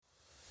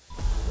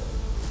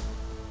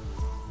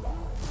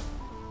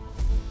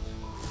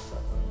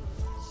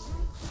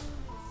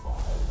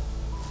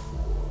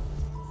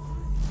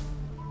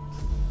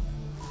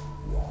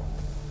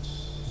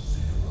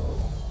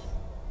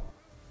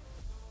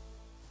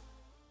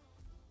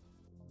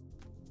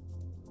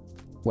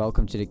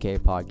Welcome to the K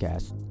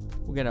Podcast.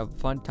 We're going to have a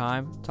fun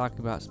time talking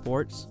about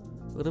sports,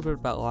 a little bit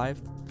about life,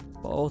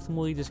 but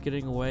ultimately just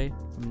getting away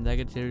from the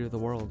negativity of the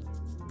world.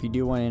 If you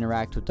do want to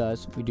interact with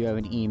us, we do have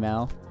an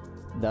email,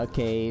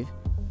 thecave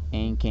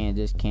in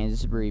Kansas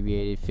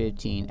abbreviated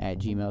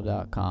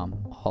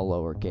 15@gmail.com, all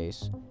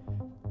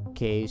lowercase.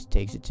 Caves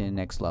takes it to the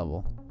next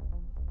level.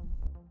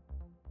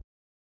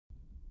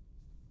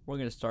 We're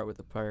going to start with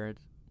the prayer.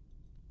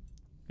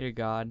 Dear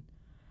God,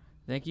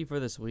 thank you for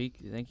this week.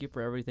 Thank you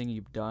for everything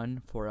you've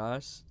done for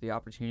us, the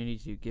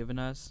opportunities you've given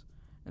us,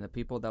 and the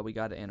people that we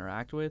got to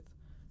interact with.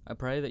 I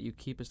pray that you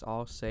keep us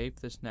all safe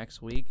this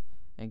next week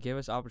and give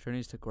us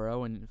opportunities to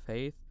grow in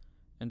faith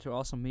and to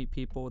also meet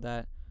people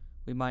that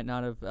we might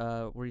not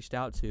have reached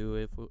out to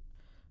if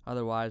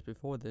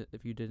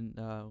you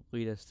didn't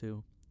lead us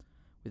to.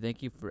 We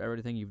thank you for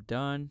everything you've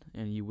done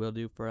and you will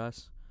do for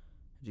us.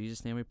 In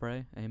Jesus' name we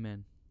pray.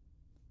 Amen.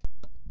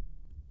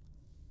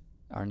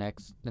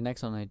 The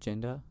next on the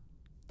agenda,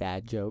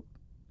 dad joke.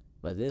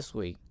 But this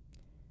week,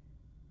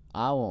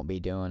 I won't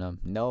be doing them.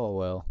 Noah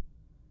will.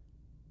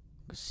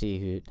 See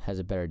who has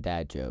a better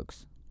dad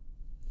jokes.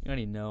 You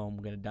already know I'm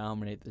going to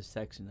dominate this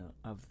section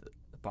of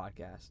the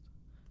podcast.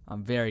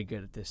 I'm very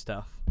good at this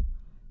stuff.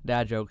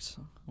 Dad jokes,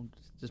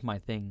 just my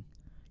thing.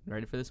 You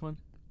ready for this one?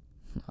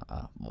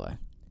 Boy.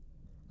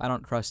 I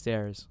don't trust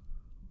stairs.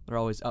 They're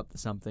always up to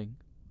something.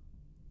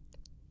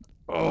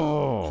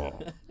 Oh,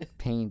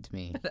 pained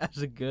me. That's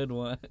a good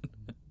one.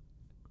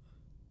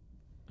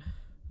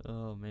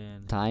 Oh,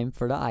 man. Time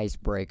for the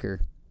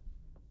icebreaker.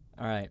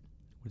 All right.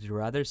 Would you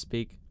rather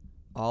speak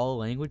all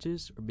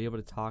languages or be able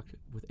to talk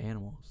with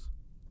animals?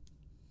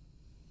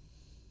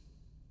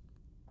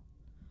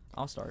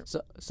 I'll start.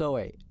 So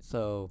wait.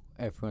 So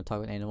if we're gonna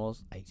talk with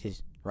animals, like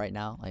just right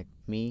now, like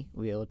me,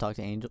 we be able to talk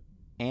to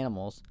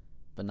animals,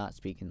 but not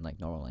speaking like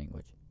normal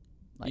language.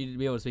 Like, You'd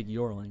be able to speak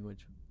your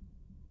language.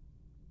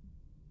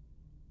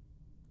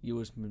 You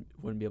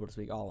wouldn't be able to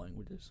speak all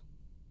languages.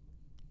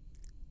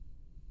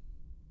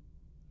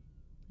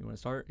 You want to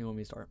start? You want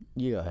me to start?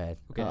 You go ahead.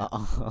 Okay.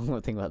 I'm gonna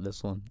think about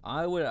this one.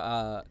 I would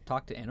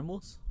talk to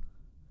animals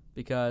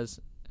because,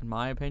 in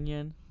my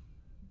opinion,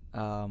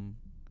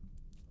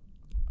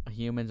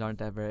 humans aren't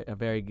that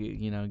very good,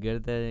 good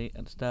at that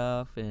and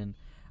stuff. And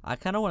I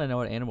kind of want to know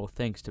what an animal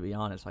thinks, to be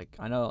honest. Like,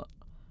 I know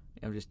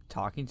I'm just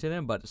talking to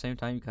them, but at the same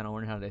time, you kind of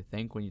learn how they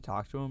think when you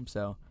talk to them.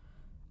 So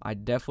I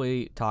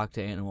definitely talk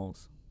to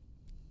animals.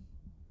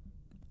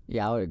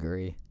 Yeah, I would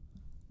agree.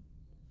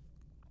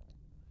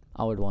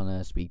 I would want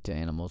to speak to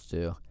animals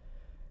too.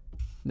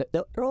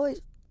 They're always.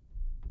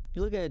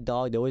 You look at a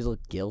dog; they always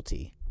look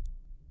guilty.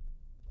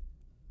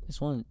 I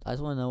just want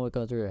to know what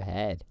goes through their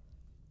head.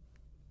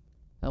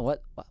 And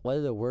what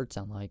do the words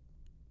sound like?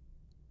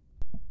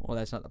 Well,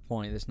 that's not the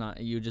point. It's not.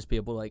 You'd just be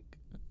able to like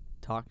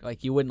talk.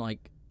 Like you wouldn't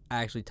like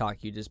actually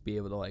talk. You'd just be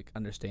able to like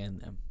understand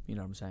them. You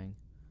know what I'm saying?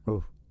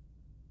 Oof.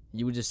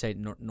 You would just say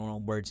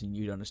normal words, and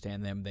you'd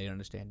understand them. They'd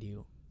understand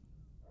you.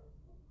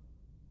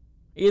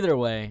 Either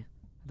way,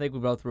 I think we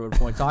both were at a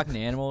point talking to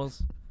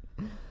animals.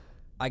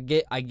 I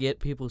get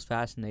people's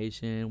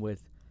fascination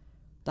with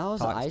That was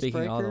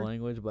speaking all the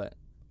language, but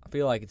I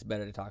feel like it's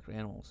better to talk to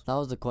animals. That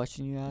was the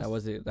question you asked? That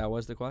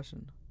was the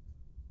question.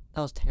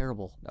 That was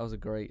terrible. That was a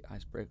great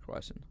icebreaker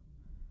question.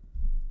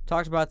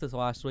 Talked about this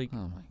last week.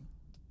 Oh my.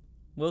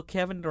 Will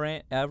Kevin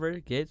Durant ever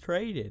get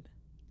traded?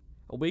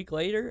 A week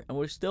later, and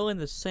we're still in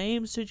the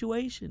same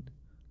situation.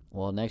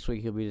 Well, next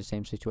week he'll be the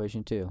same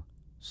situation too.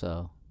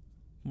 So.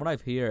 From what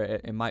I've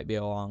heard, it might be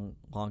a long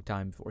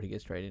time before he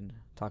gets traded.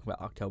 Talking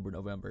about October,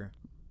 November.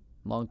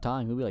 Long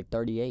time. He'll be like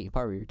 38. He'll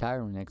probably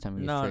retire when next time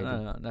he gets traded.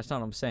 No. That's not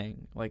what I'm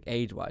saying. Like,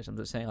 age-wise. I'm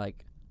just saying,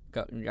 like,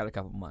 you got a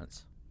couple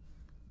months.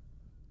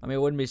 I mean, I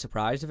wouldn't be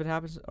surprised if it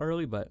happens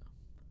early, but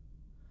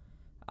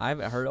I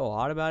haven't heard a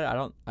lot about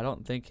it. I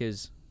don't think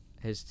his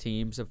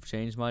teams have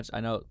changed much. I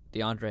know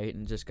DeAndre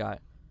Ayton just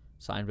got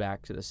signed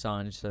back to the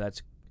Suns, so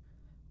that's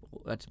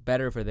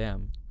better for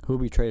them. Who'll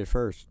be traded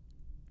first?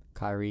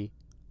 Kyrie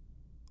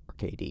or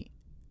KD?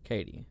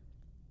 KD.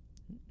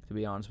 To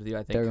be honest with you, I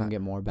think they're going to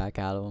get more back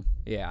out of him.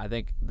 Yeah, I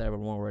think they're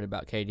more worried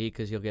about KD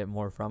because he'll get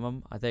more from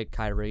him. I think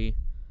Kyrie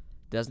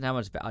doesn't have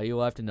much value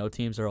left, and no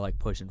teams are, like,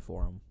 pushing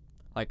for him.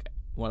 Like,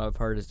 what I've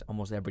heard is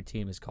almost every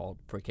team is called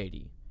for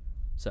KD.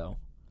 So.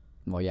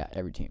 Well, yeah,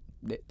 every team.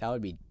 That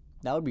would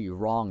be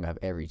wrong of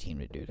every team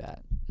to do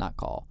that, not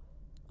call.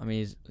 I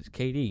mean, it's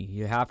KD.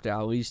 You have to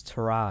at least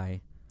try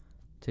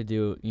to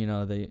do,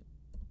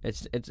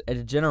 it's a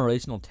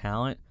generational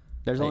talent.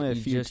 There's only a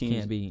few just teams.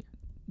 Can't beat.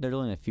 There's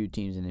only a few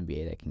teams in the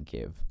NBA that can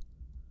give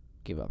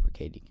up for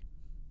KD.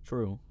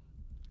 True.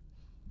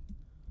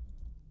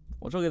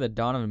 Let's look at the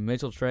Donovan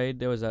Mitchell trade.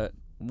 There was a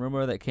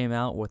rumor that came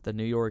out with the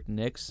New York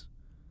Knicks.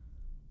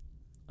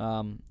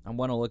 I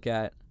want to look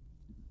at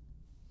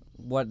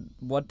what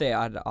they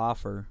had to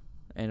offer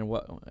and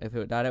what if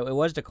it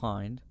was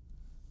declined.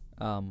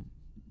 But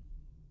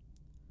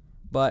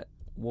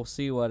we'll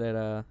see what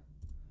it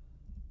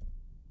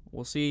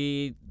we'll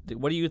see.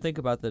 What do you think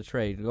about the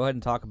trade? Go ahead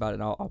and talk about it,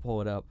 and I'll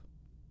pull it up.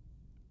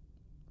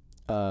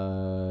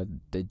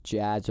 The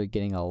Jazz are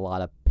getting a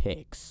lot of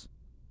picks.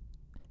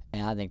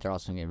 And I think they're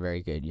also going to get a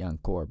very good young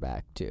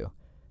quarterback, too,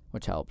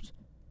 which helps.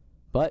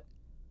 But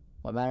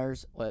what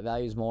matters, what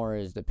values more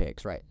is the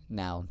picks right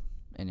now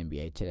in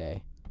NBA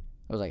today.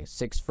 It was like a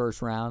 6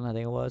 first round, I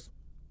think it was.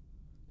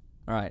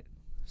 All right.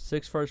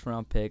 6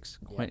 first-round picks,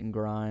 Quentin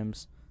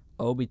Grimes,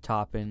 Obi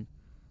Toppin,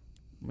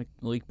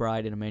 Malik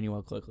Bride, and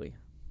Emmanuel Quickly.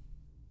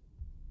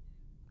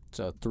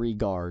 So 3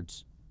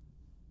 guards.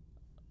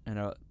 And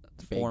a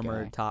Big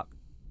former guy.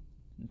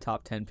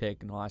 top 10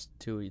 pick in the last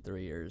 2 or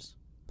 3 years.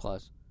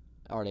 Plus,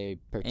 are they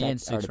And protected? Are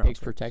 6 the round picks picks.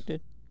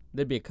 protected?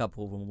 There'd be a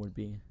couple of them would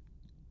be.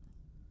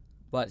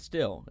 But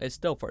still, it's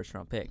still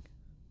first-round pick.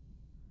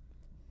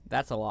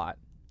 That's a lot.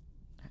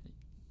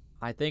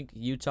 I think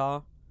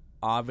Utah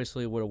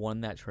obviously would have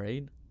won that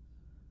trade.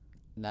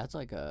 That's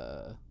like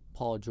a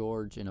Paul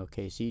George and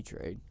OKC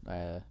trade.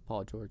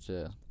 Paul George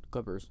to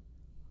Clippers.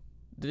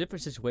 The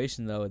different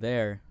situation though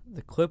there,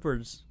 the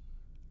Clippers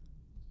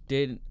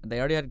they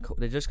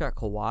just got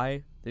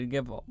Kawhi. They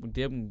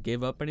didn't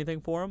give up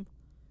anything for him,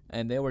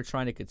 and they were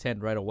trying to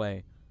contend right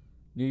away.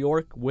 New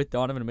York with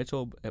Donovan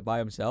Mitchell by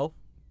himself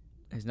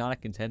is not a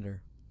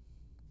contender.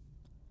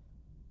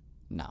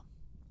 No,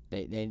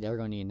 they're going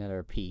to need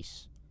another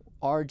piece.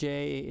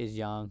 RJ is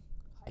young.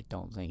 I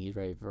don't think he's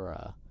ready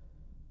for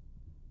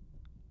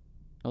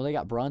Well, they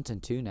got Brunson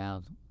too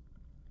now.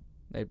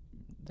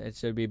 It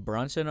should be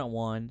Brunson at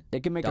 1, They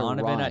can make a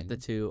Donovan run. at the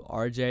 2,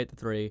 RJ at the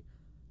 3,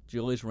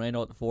 Julius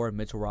Randle at the 4, and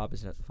Mitchell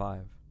Robinson at the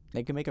 5.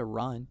 They can make a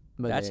run,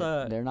 but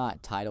they're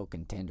not title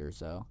contenders,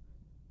 though.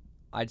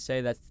 I'd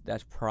say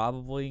that's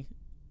probably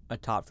a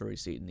top 3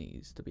 seed in the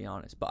East, to be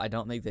honest. But I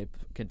don't think they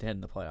contend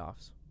in the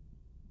playoffs.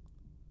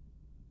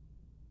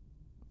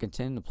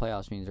 Contend in the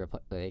playoffs means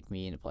they can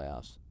be in the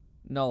playoffs.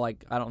 No,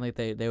 like I don't think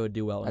they would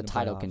do well in A the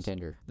title playoffs.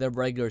 contender. They're a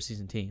regular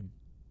season team.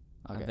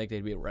 Okay. I think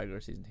they'd be a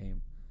regular season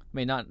team. I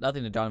mean,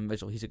 nothing to Donovan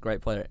Mitchell. He's a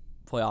great player,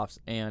 playoffs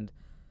and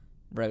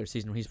regular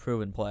season. He's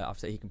proven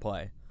playoffs that he can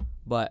play.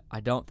 But I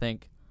don't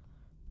think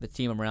the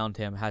team around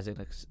him has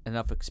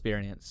enough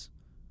experience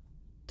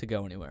to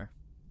go anywhere.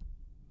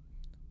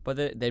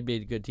 But they'd be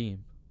a good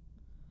team.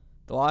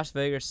 The Las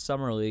Vegas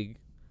Summer League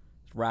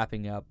is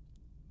wrapping up,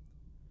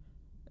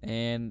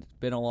 and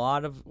been a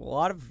lot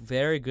of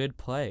very good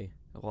play.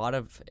 A lot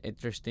of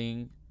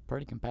interesting.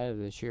 Pretty competitive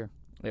this year.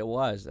 It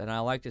was, and I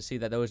like to see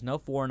that there was no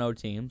 4-0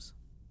 teams,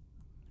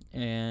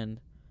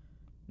 and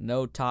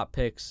no top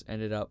picks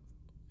ended up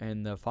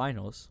in the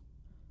finals,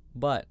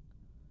 but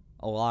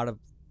a lot of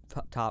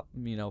top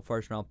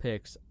first round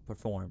picks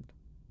performed.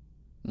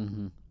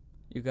 Mm-hmm.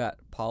 You got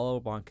Paulo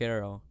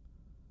Banchero.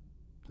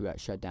 Who got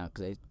shut down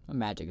because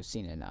Magic have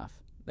seen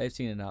enough. They've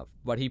seen enough,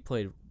 but he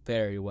played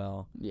very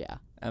well. Yeah.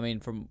 I mean,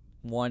 from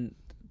 1,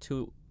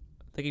 2,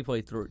 I think he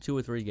played through 2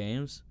 or 3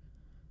 games,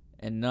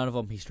 and none of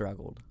them he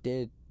struggled.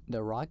 Did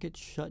the Rockets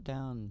shut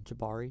down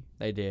Jabari?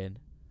 They did,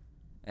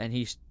 and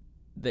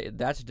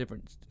that's a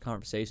different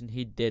conversation.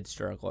 He did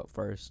struggle at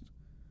first.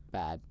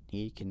 Bad.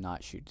 He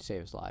cannot shoot to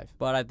save his life.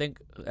 But I think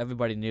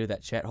everybody knew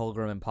that Chet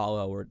Holmgren and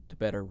Paulo were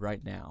better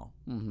right now.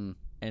 Mm-hmm.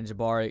 And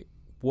Jabari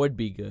would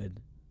be good,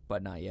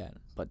 but not yet.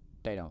 But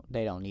they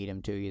don't need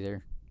him to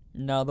either.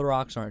 No, the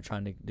Rocks aren't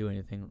trying to do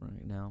anything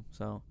right now.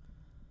 So,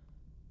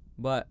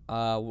 but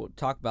we'll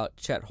talk about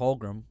Chet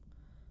Holmgren.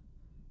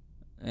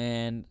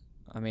 And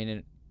I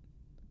mean,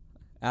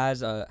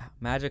 as a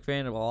Magic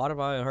fan, a lot of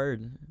I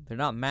heard they're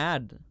not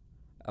mad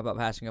about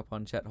passing up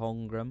on Chet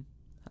Holmgren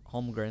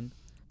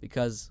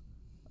because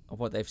of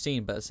what they've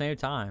seen. But at the same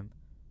time,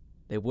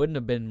 they wouldn't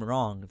have been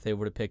wrong if they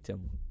would have picked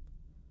him.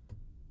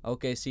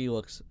 OKC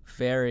looks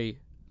very,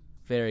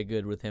 very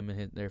good with him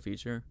in their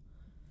future.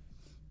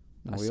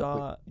 You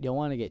don't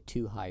want to get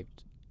too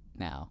hyped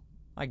now.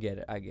 I get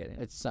it.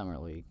 It's Summer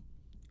League.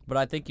 But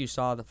I think you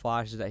saw the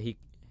flashes that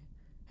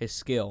his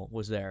skill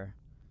was there.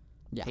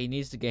 Yeah. He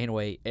needs to gain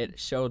weight. It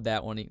showed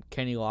that when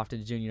Kenny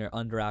Lofton Jr.,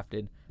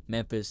 undrafted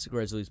Memphis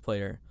Grizzlies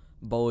player,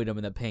 bullied him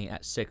in the paint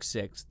at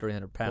 6'6",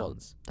 300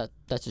 pounds. Well,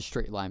 that's a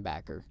straight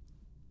linebacker.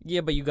 Yeah,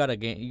 but you gotta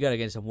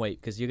gain some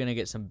weight because you're gonna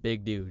get some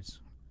big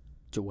dudes.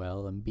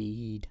 Joel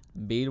Embiid.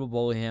 Embiid will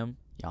bully him.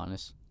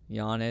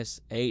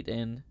 Giannis.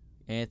 Ayton,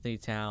 Anthony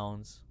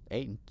Towns.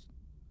 Ayton's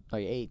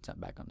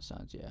back on the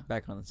Suns, yeah.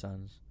 Back on the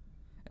Suns.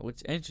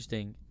 What's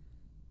interesting,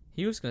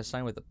 he was gonna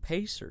sign with the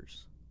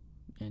Pacers.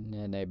 And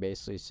then they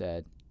basically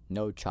said,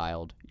 "No,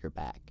 child, you're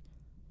back."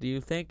 Do you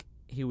think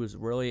he was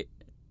really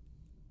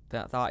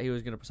thought he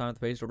was going to sign with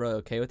the Pacers? Were really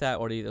okay with that,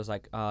 or he was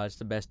like, "It's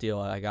the best deal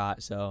I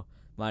got, so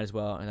might as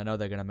well," and I know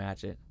they're going to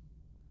match it.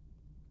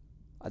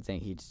 I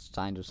think he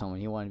signed with someone.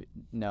 He wanted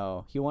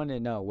to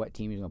know what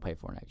team he was going to play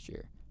for next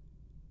year.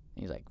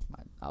 And he's like,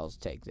 "I'll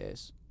just take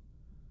this."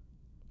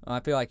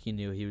 I feel like he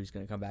knew he was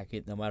going to come back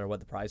no matter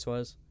what the price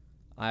was.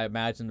 I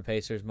imagine the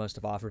Pacers must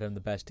have offered him the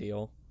best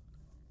deal.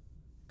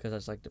 Because I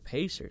was like, the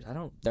Pacers,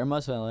 There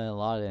must have been a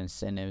lot of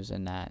incentives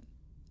in that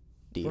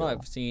deal. From what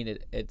I've seen,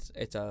 it's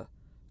a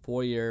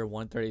 4-year,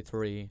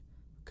 133,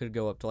 could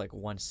go up to like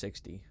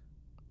 160.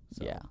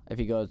 So. Yeah, if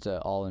he goes to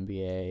All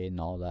NBA and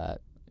all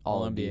that,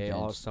 All NBA,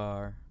 All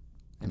Star,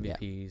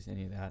 MVPs,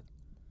 any of that.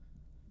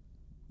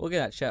 looking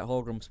at Chet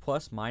Holmgren's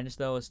plus minus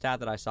though, a stat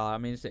that I saw. I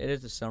mean, it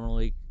is the summer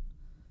league,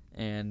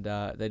 and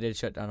they did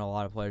shut down a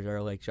lot of players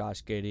early, like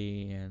Josh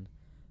Giddey and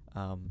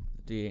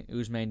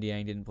Ousmane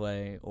Dieng didn't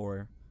play,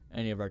 or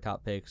any of our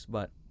top picks,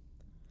 but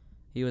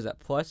he was at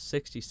plus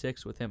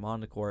 66 with him on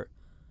the court.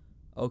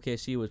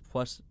 OKC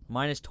was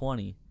minus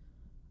 20.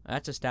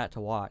 That's a stat to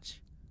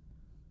watch.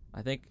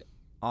 I think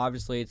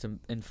obviously it's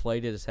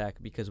inflated as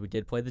heck because we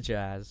did play the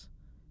Jazz,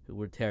 who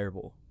were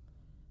terrible,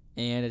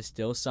 and it's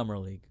still summer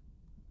league.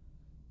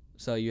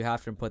 So you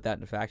have to put that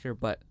into factor,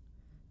 but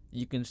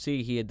you can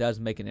see he does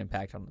make an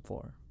impact on the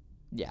floor.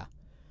 Yeah,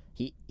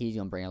 he's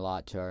gonna bring a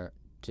lot to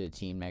the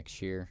team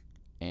next year,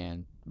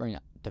 and bring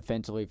it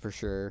defensively for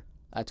sure.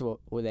 That's what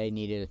they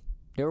needed.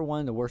 They were one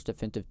of the worst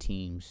defensive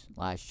teams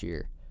last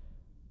year.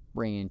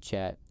 Bringing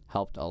Chet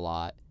helped a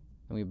lot,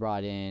 and we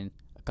brought in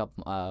a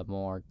couple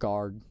more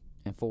guard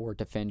and forward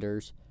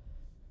defenders.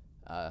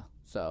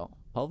 So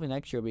hopefully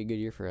next year will be a good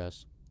year for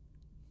us.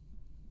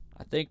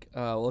 I think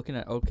looking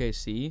at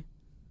OKC,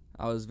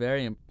 I was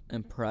very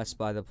impressed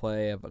by the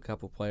play of a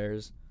couple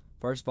players.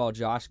 First of all,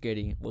 Josh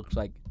Giddey looks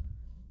like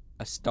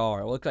a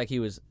star. It looked like he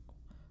wasn't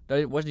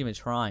even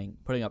trying,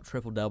 putting up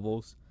triple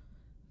doubles,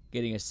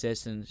 getting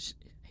assists, and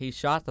he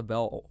shot the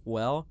ball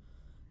well.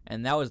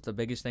 And that was the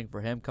biggest thing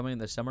for him coming in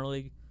the summer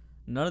league.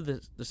 None of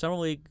the summer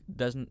league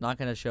not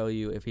going to show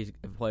you if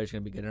a player's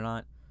going to be good or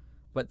not.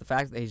 But the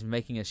fact that he's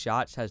making his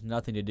shots has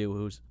nothing to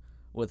do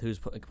with who's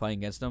playing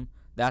against him.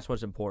 That's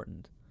what's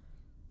important.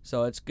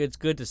 So it's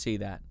good to see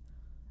that.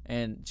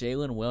 And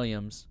Jalen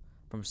Williams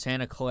from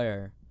Santa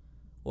Clara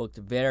looked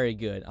very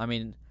good. I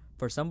mean,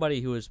 for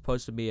somebody who was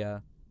supposed to be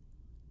a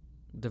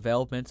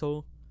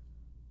developmental,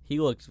 he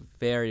looked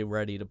very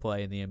ready to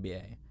play in the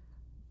NBA.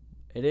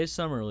 It is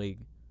summer league,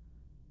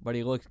 but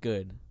he looked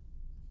good.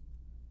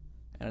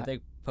 And I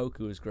think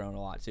Poku has grown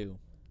a lot too.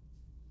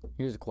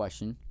 Here's a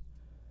question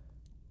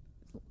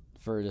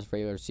for this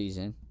regular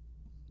season.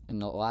 In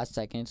the last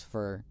seconds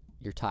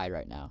you're tied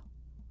right now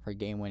for a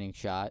game-winning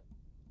shot,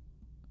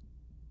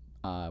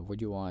 would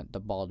you want the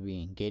ball to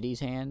be in Giddey's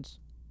hands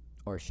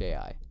or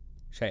Shai?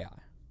 Shai.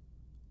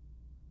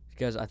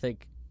 Because I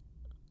think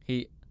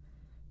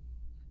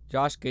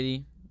Josh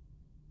Giddey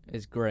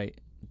is great.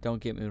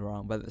 Don't get me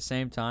wrong. But at the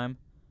same time,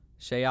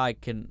 Shai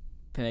can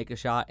make a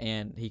shot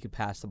and he can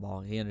pass the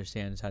ball. He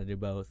understands how to do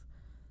both.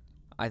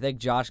 I think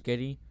Josh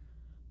Giddey,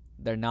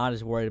 they're not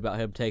as worried about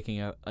him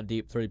taking a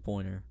deep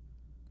three-pointer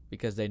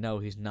because they know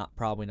he's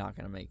probably not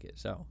going to make it.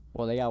 So,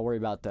 well, they got to worry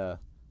about the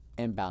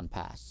inbound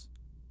pass.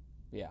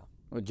 Yeah.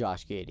 With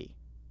Josh Giddey.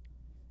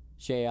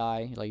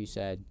 Shai, like you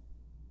said,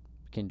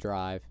 can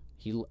drive.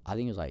 I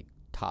think he was like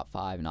top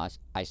 5 in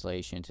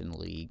isolations in the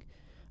league.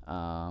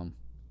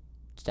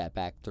 Step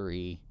back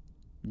 3,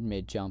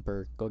 mid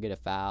jumper, go get a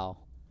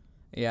foul.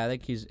 Yeah, I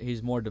think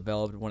he's more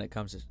developed when it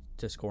comes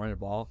to scoring the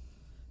ball.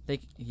 I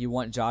think you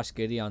want Josh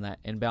Giddey on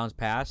that inbounds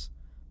pass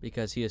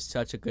because he is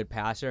such a good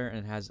passer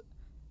and has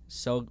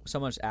so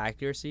much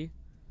accuracy.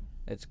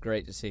 It's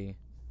great to see.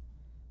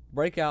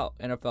 Breakout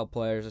NFL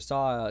players. I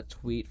saw a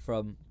tweet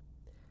from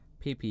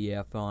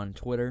PPF on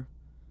Twitter.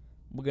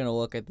 We're going to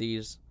look at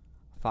these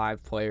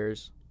 5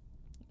 players,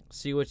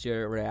 see what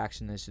your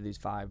reaction is to these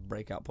 5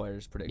 breakout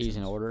players' predictions. These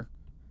in order?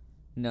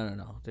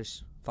 No.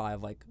 There's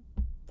 5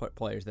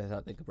 players that I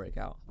thought they could break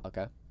out.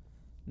 Okay.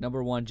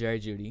 Number 1, Jerry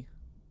Jeudy.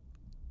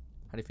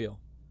 How do you feel?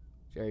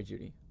 Jerry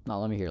Jeudy. No,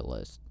 let me hear the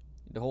list.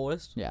 The whole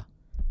list? Yeah.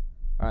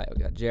 All right,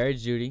 we got Jerry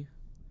Jeudy,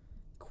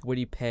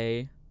 Kwity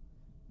Paye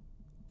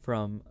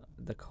from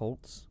the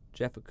Colts,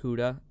 Jeff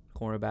Okudah,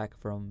 cornerback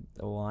from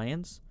the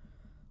Lions,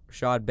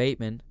 Rashad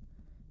Bateman,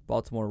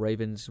 Baltimore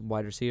Ravens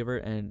wide receiver,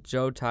 and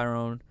Joe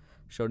Tyrone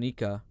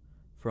Shonika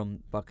from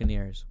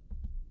Buccaneers.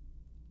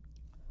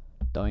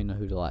 Don't even know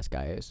who the last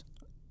guy is.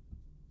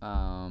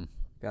 You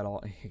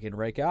can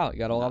break out. You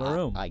got a lot of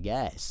room. I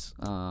guess.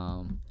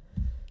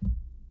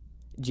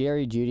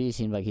 Jerry Jeudy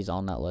seems like he's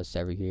on that list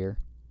every year,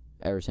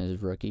 ever since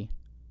his rookie.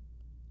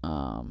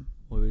 Well,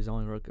 he was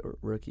only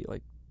rookie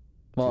like.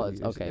 Well,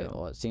 it's okay. Ago.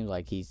 Well, it seems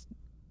like he's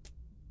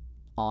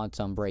on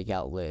some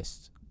breakout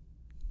list.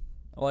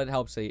 Well, it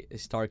helps a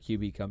star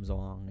QB comes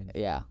along.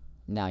 Yeah.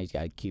 Now he's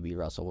got QB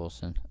Russell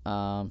Wilson.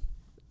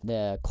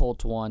 The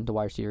Colts won the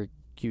wide receiver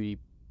Kwity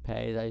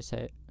Paye. Did I say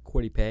it?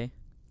 Kwity Paye.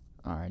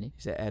 Alrighty.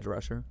 He's an edge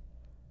rusher.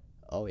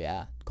 Oh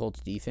yeah, Colts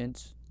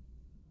defense,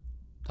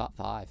 top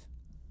 5.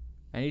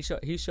 And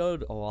he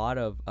showed a lot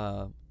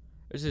of.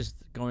 This is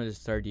going to his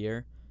 3rd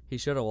year. He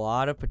showed a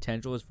lot of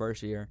potential his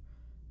 1st year.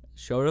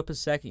 Showed up his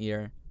 2nd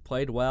year.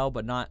 Played well,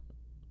 but not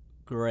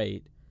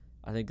great.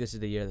 I think this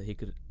is the year that he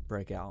could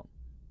break out.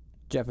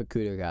 Jeff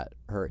Okudah got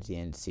hurt at the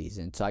end of the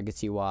season, so I can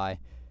see why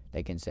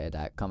they can say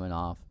that coming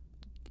off,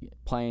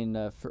 playing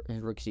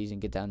his rookie season,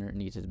 get down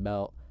underneath his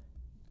belt,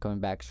 coming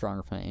back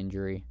stronger from an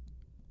injury.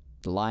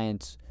 The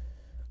Lions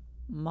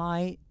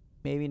might,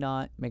 maybe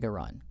not, make a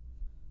run.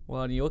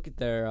 Well, and you look at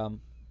their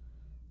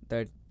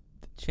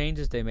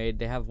changes they made.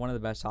 They have one of the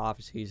best off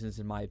seasons,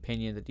 in my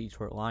opinion, the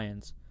Detroit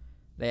Lions.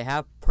 They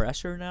have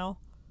pressure now,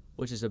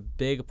 which is a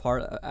big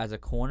part as a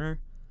corner.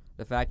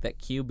 The fact that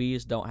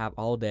QBs don't have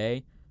all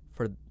day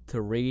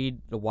to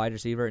read the wide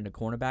receiver and the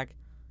cornerback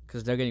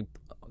because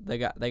they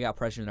got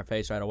pressure in their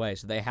face right away,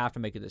 so they have to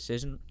make a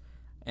decision.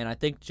 And I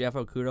think Jeff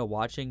Okudah,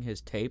 watching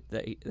his tape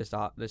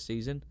this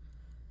season,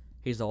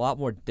 he's a lot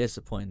more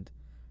disciplined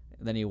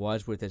than he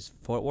was with his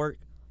footwork.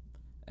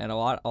 And a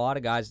lot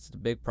of guys, it's a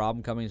big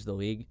problem coming into the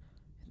league.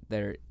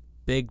 They're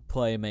big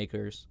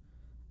playmakers.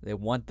 They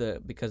want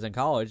because in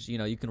college,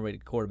 you can read a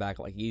quarterback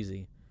like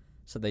easy,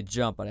 so they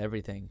jump at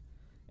everything.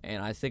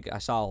 And I think I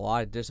saw a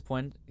lot of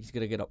discipline. He's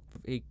gonna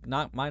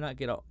might not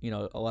get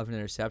 11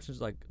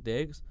 interceptions like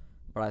Diggs,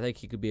 but I think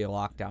he could be a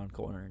lockdown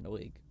corner in the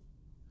league.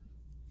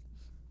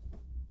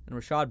 And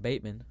Rashad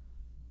Bateman,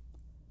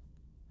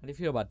 how do you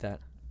feel about that?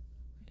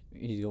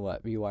 He's going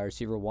to be wide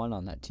receiver 1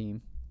 on that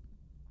team.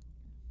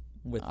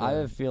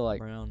 I feel like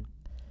Brown.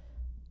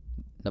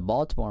 the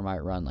Baltimore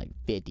might run like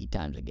 50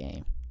 times a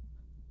game.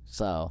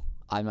 So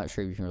I'm not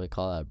sure if you can really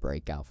call that a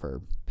breakout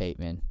for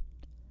Bateman.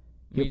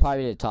 He'll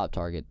probably be a top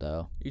target,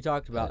 though. You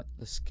talked about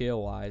the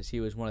skill-wise. He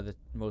was one of the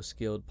most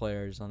skilled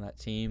players on that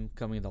team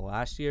coming into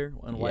last year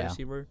on wide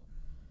receiver.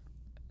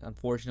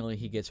 Unfortunately,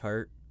 he gets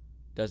hurt.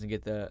 Doesn't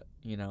get the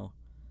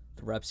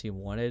reps he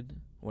wanted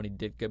when he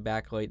did get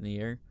back late in the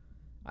year.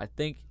 I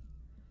think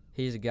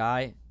he's a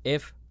guy,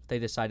 if they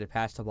decide to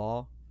pass the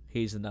ball,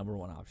 he's the number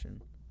 1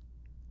 option.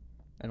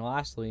 And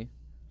lastly,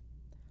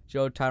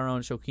 Joe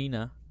Tyrone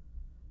Shokina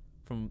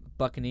from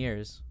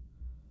Buccaneers.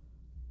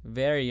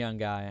 Very young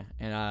guy,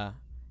 and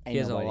he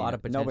has a lot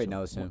of potential. Nobody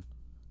knows him.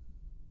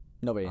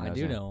 Nobody knows him. I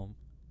do know him.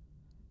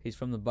 He's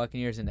from the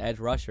Buccaneers and edge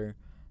rusher.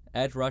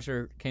 Edge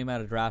rusher came out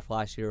of draft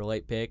last year, a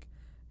late pick.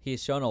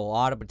 He's shown a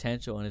lot of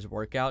potential in his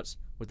workouts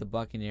with the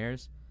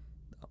Buccaneers.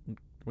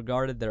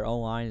 Regarded their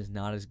O-line is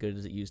not as good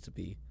as it used to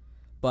be,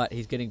 but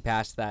he's getting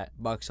past that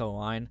Bucs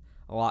O-line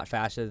a lot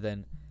faster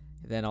than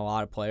a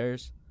lot of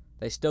players.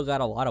 They still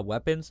got a lot of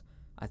weapons.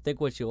 I think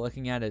what you're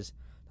looking at is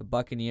the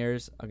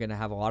Buccaneers are going to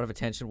have a lot of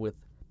attention with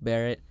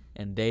Barrett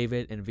and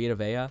David and Vita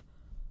Vea.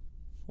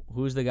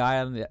 Who's the guy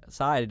on the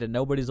side that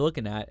nobody's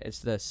looking at? It's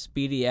the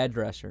speedy edge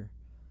rusher.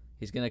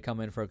 He's going to come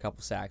in for a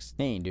couple sacks.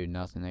 They ain't doing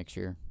nothing next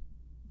year.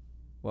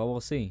 Well, we'll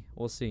see.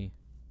 We'll see.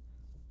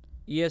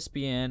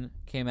 ESPN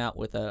came out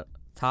with a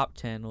top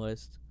 10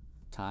 list.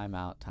 Time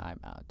out.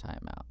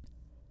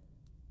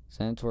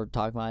 Since we're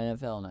talking about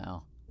NFL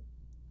now,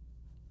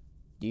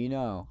 do you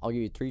know, I'll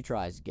give you 3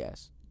 tries to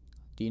guess.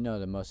 Do you know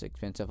the most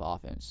expensive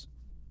offense?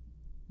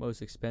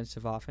 Most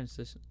expensive offense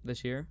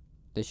this year?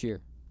 This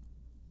year.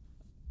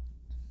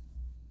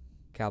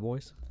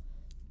 Cowboys?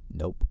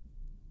 Nope.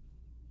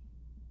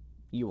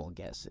 You won't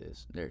guess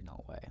this. There's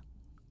no way.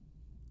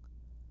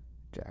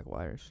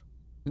 Jaguars?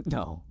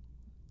 No.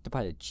 They're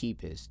probably the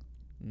cheapest.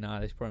 Nah,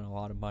 they spent a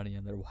lot of money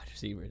on their wide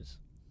receivers.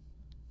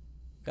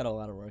 Got a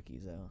lot of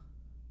rookies, though.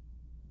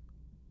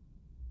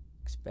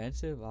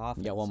 Expensive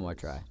offenses. Yeah, one more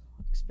try.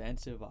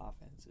 Expensive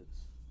offenses.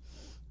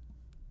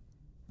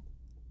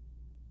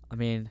 I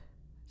mean,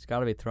 it's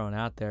got to be thrown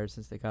out there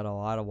since they got a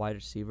lot of wide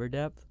receiver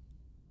depth.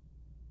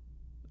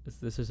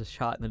 This is a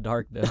shot in the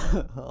dark,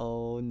 though.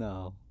 Oh,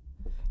 no.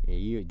 Yeah,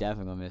 you're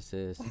definitely going to miss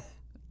this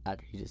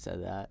after you just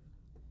said that.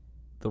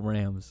 The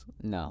Rams.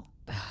 No.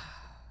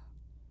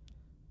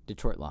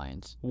 Detroit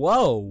Lions.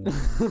 Whoa.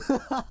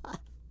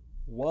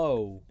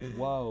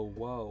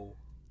 Whoa.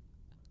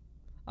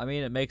 I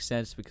mean, it makes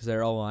sense because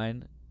their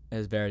O-line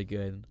is very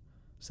good.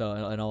 So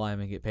an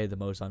O-lineman get paid the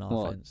most on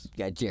offense. Well,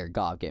 you got Jared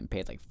Goff getting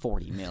paid like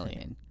 $40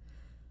 million.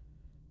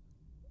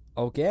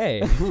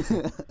 Okay.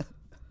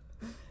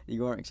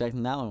 You weren't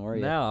expecting that one, were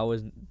you? No, I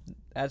wasn't.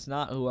 That's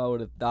not who I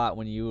would have thought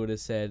when you would have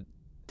said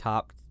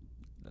top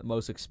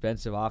most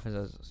expensive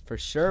offense. For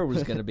sure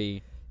was going to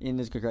be. Isn't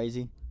this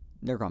crazy?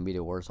 They're going to be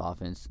the worst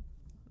offense.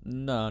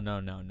 No.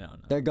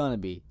 They're going to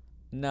be.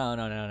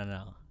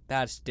 No.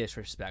 That's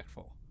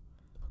disrespectful.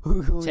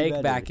 Who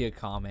Take back your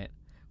comment.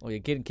 Well, you're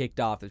getting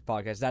kicked off this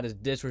podcast. That is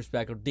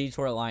disrespectful.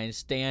 Detroit Lions,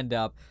 stand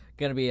up.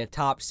 Going to be a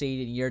top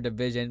seed in your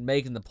division,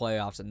 making the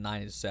playoffs at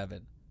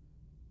 9-7.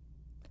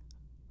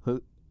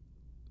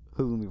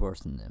 Who will be worse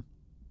than them?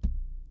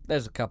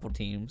 There's a couple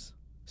teams.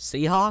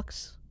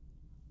 Seahawks?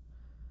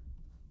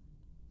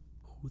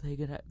 Who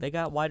they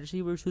got wide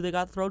receivers who they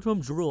got to throw to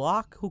them? Drew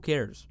Lock? Who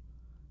cares?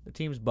 The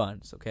team's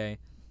buns, okay?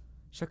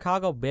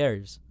 Chicago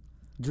Bears.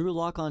 Drew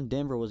Lock on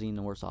Denver was even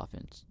the worst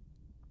offense.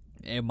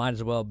 It might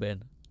as well have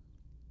been.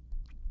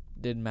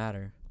 Didn't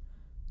matter.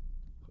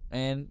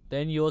 And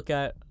then you look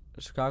at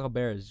Chicago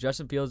Bears.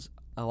 Justin Fields,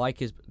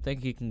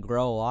 think he can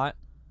grow a lot,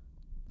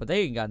 but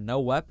they ain't got no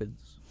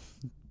weapons.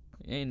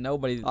 Ain't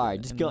nobody. All right,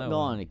 just go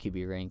on to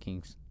QB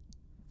rankings.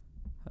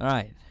 All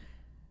right,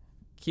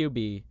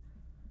 QB.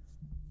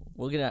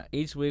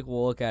 Each week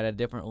we'll look at a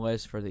different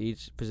list for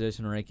each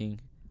position ranking.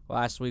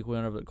 Last week we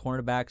went over the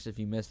cornerbacks. If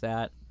you missed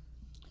that,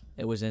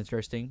 it was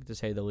interesting to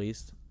say the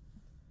least.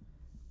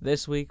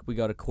 This week we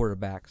go to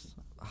quarterbacks,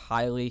 a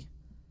highly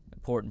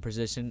important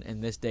position in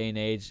this day and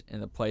age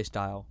in the play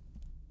style.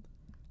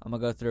 I'm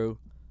gonna go through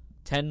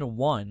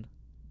 10-1.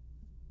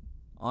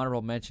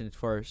 Honorable mentions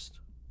first.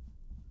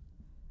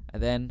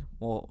 And then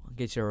we'll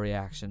get your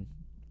reaction.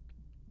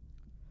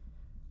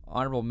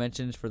 Honorable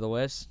mentions for the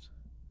list: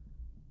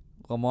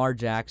 Lamar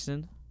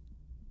Jackson,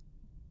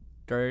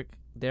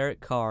 Derek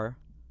Carr,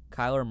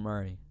 Kyler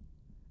Murray,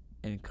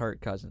 and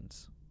Kirk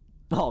Cousins.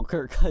 Oh,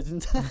 Kirk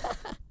Cousins.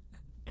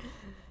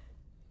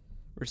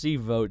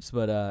 Receive votes,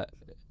 but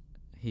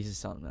he's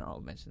just on the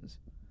honorable mentions.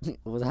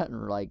 Was that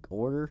in, like,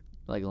 order?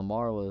 Like,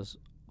 Lamar was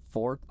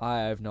 4th? I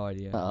have no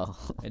idea. Oh.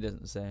 It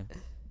doesn't say.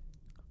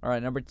 All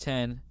right, number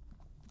 10,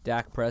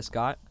 Dak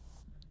Prescott.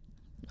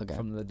 Okay.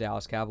 From the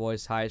Dallas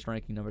Cowboys, highest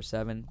ranking number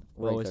 7,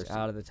 lowest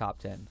out of the top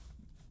 10.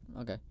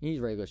 Okay. He's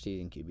regular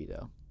season QB,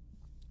 though.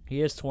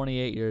 He is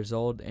 28 years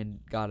old and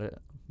got a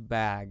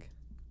bag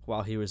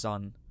while he was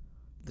on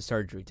the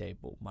surgery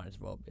table. Might as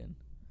well have been.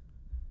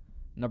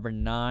 Number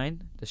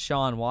 9,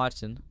 Deshaun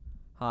Watson.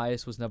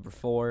 Highest was number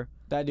 4.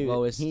 That dude,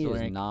 lowest he is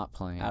ranked not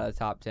playing. out of the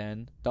top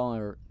 10.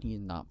 He's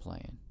not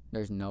playing.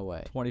 There's no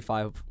way.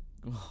 25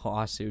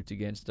 lawsuits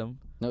against him.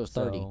 No, it was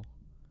 30. So,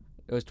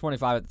 it was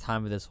 25 at the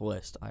time of this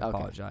list. I Okay.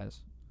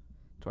 apologize.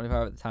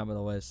 25 at the time of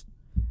the list.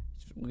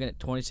 Looking at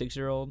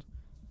 26-year-old.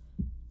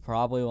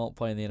 Probably won't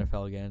play in the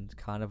NFL again. It's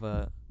kind of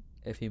a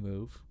iffy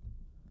move.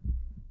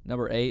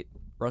 Number 8,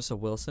 Russell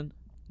Wilson.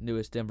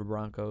 Newest Denver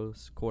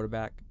Broncos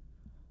quarterback.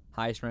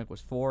 Highest rank was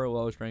 4.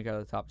 Lowest rank out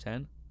of the top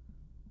 10.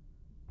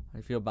 How do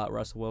you feel about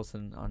Russell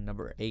Wilson on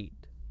number 8?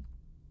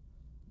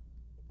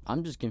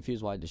 I'm just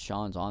confused why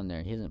Deshaun's on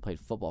there. He hasn't played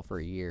football for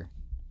a year.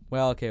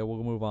 Well, okay,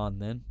 we'll move on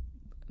then.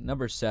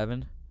 Number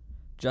 7,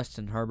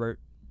 Justin Herbert.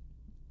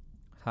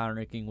 High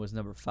ranking was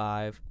number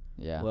 5.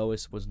 Yeah.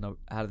 Lowest was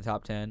out of the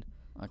top 10.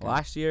 Okay.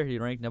 Last year, he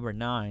ranked number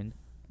 9.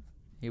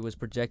 He was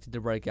projected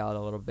to break out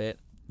a little bit.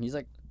 He's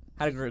like,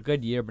 Had a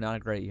good year, but not a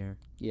great year.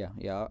 yeah,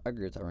 I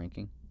agree with that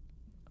ranking.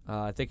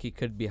 I think he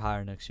could be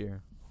higher next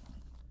year.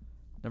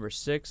 Number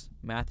 6,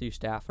 Matthew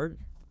Stafford.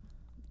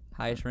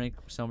 Highest rank,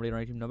 somebody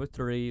ranked him number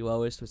 3.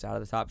 Lowest was out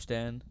of the top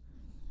 10.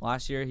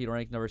 Last year, he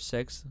ranked number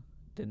 6.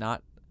 Did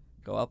not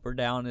go up or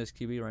down in his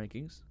QB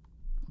rankings.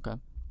 Okay.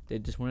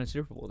 Did just win a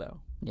Super Bowl, though.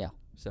 Yeah.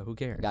 So who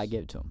cares? Gotta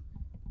give it to him.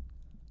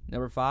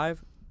 Number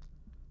 5,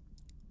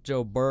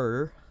 Joe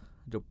Burrow.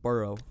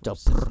 Joe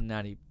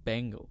Cincinnati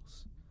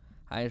Bengals.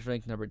 Highest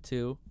ranked number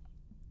 2.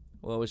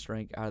 Lowest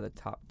rank out of the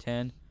top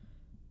 10.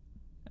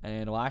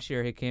 And last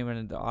year he came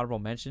in the honorable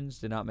mentions.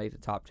 Did not make the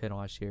top 10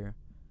 last year.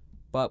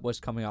 But was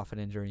coming off an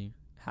injury.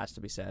 Has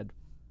to be said.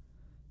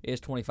 He is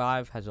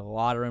 25. Has a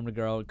lot of room to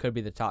grow. Could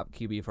be the top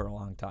QB for a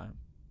long time.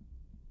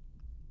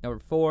 Number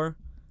 4,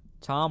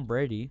 Tom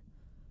Brady.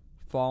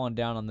 Falling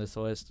down on this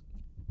list.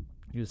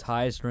 He was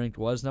highest ranked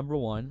was number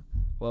 1.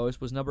 Lowest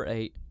was number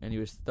 8. And he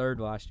was 3rd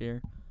last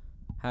year.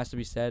 Has to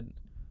be said.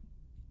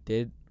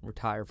 Did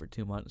retire for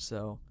 2 months.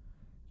 So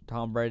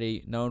Tom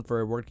Brady, known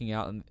for working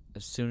out, and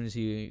as soon as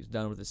he's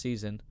done with the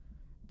season,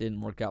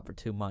 didn't work out for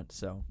 2 months.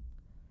 So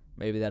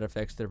maybe that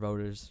affects their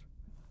voters'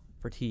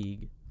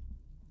 fatigue.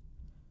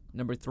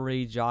 Number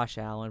 3, Josh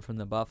Allen from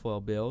the Buffalo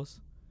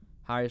Bills.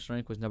 Highest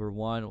rank was number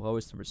 1,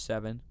 lowest number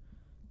 7.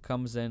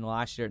 Comes in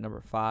last year at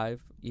number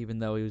 5, even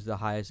though he was the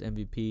highest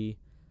MVP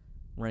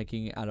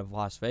ranking out of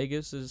Las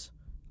Vegas's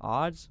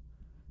odds.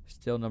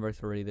 Still number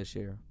 3 this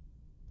year.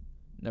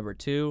 Number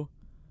 2,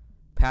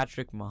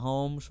 Patrick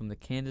Mahomes from the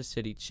Kansas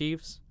City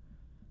Chiefs.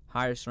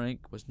 Highest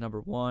rank was number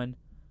 1.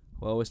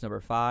 Lowest number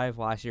 5.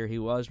 Last year he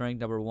was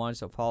ranked number 1,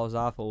 so falls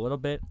off a little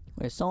bit.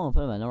 Wait, someone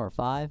put him at number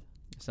 5?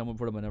 Someone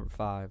put him at number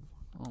 5.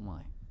 Oh,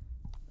 my.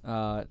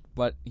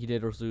 But he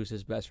did lose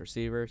his best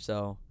receiver,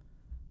 so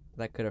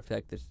that could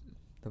affect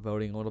the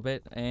voting a little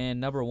bit. And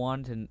number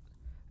 1, to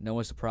no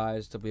one's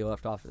surprised to be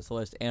left off this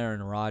list,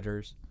 Aaron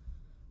Rodgers.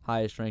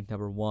 Highest ranked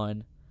number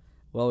 1.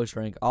 Lowest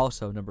rank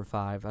also number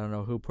 5. I don't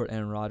know who put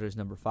Aaron Rodgers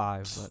number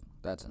 5, but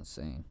That's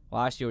insane.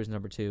 last year was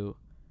number 2.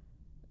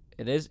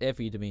 It is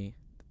iffy to me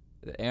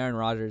that Aaron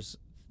Rodgers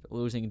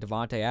losing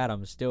Devontae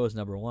Adams still is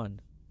number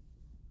 1.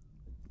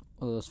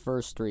 Well, those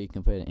first 3 you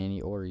can put in any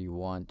order you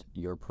want,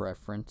 your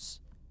preference.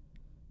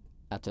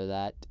 After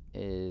that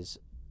is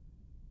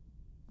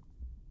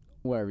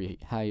however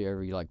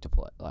you like to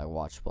play, like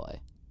watch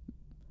play.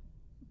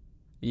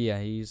 Yeah,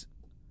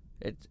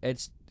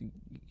 it's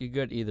you're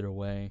good either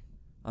way.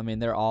 I mean,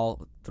 they're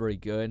all 3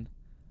 good.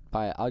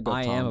 I'll go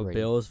I Tom am a Brady.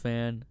 Bills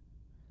fan,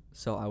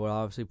 so I would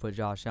obviously put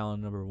Josh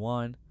Allen number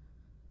 1.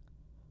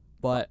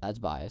 But That's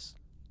bias.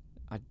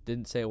 I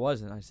didn't say it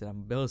wasn't. I said I'm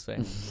a Bills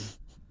fan.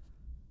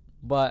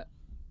 But,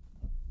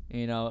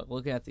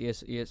 looking at the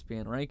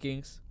ESPN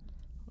rankings,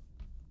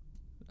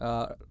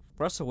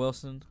 Russell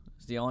Wilson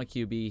is the only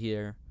QB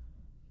here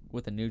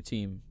with a new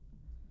team.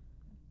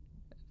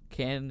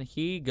 Can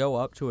he go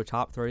up to a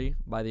top 3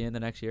 by the end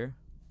of next year?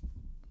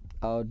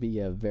 That would be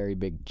a very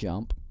big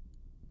jump.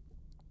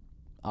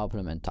 I'll put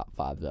him in top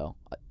 5 though.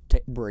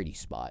 Take Brady's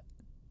spot.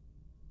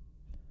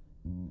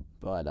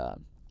 But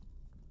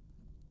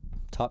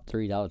top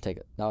 3 that would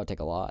take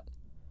a lot.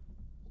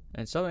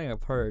 And something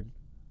I've heard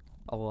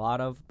a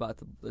lot of about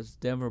this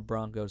Denver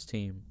Broncos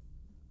team.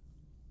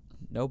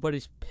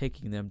 Nobody's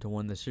picking them to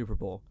win the Super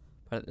Bowl.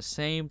 But at the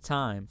same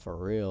time, For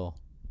real.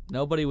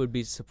 nobody would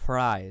be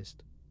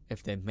surprised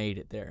if they made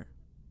it there.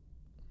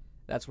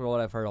 That's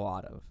what I've heard a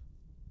lot of.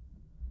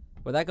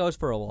 But that goes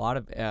for a lot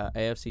of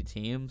AFC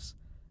teams.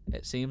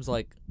 It seems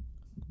like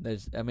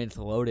it's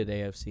a loaded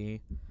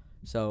AFC.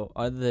 So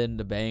other than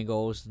the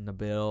Bengals and the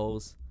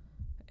Bills,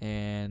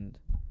 and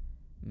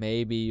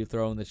maybe you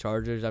throw in the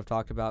Chargers, I've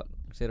talked about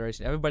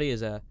consideration. Everybody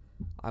is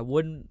I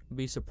wouldn't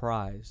be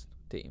surprised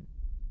team.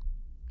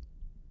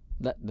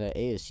 The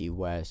AFC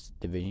West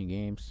division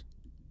games.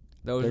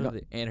 Those are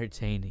the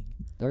entertaining.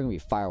 They're gonna be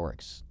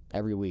fireworks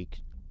every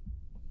week.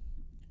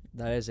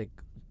 That is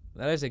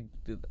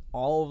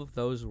all of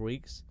those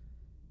weeks,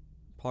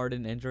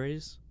 pardon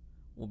injuries,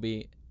 will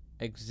be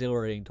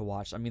exhilarating to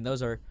watch. I mean,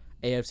 those are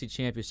AFC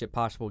Championship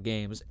possible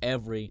games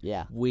every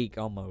week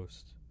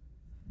almost.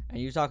 And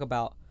you talk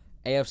about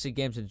AFC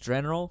games in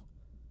general,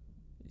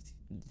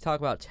 you talk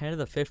about 10 of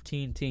the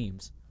 15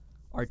 teams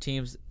are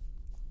teams,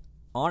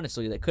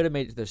 honestly, that could have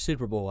made it to the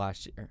Super Bowl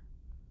last year.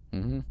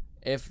 Mm-hmm.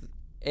 If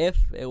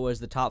it was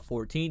the top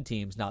 14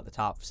 teams, not the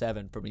top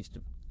 7 from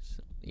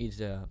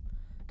each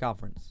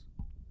conference.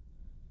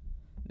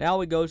 Now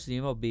we go to the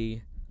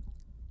MLB,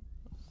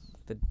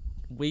 the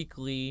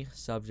weekly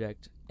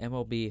subject,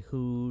 MLB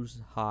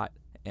who's hot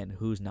and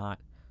who's not.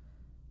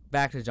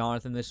 Back to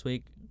Jonathan this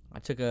week. I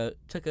took a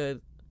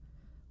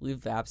leave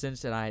of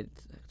absence and I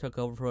took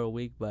over for a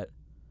week, but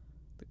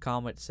the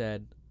comment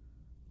said,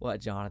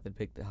 "What Jonathan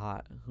picked the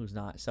hot, who's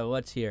not?" So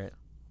let's hear it.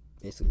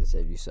 Basically, they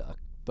said you suck.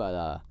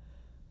 But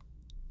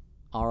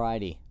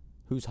alrighty,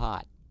 who's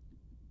hot?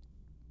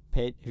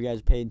 If you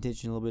guys paid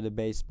attention a little bit to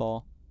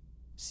baseball,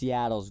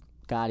 Seattle's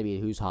got to be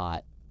who's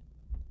hot.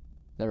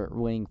 They're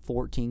winning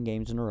 14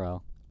 games in a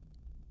row.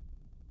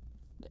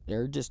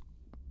 They're just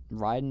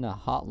riding a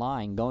hot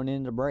line going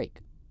into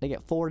break. They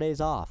get 4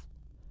 days off.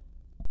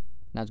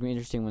 Now it's gonna be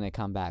interesting when they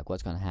come back.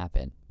 What's gonna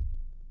happen?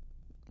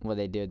 What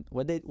did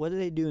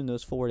they do in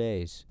those 4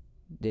 days?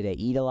 Did they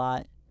eat a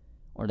lot,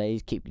 or did they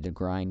just keep the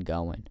grind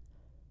going?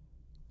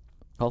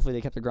 Hopefully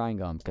they kept the grind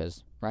going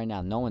because right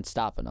now no one's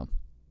stopping them.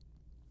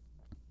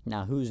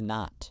 Now who's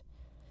not?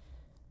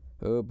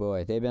 Oh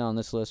boy, they've been on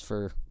this list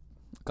for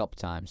a couple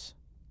times.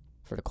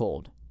 For the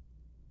cold.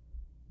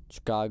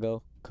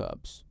 Chicago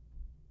Cubs.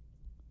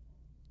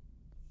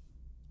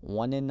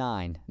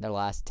 1-9 their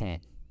last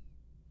 10.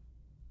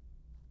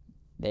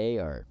 They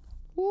are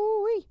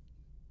woo-wee.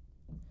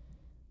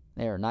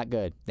 They are not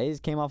good. They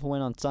just came off a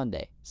win on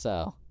Sunday,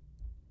 so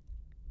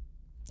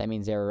that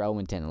means they were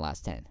 0-10 in the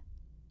last 10.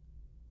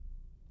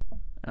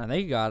 I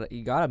think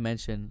you gotta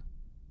mention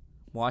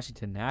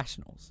Washington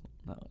Nationals,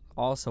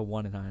 also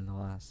 1-9 in the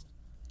last.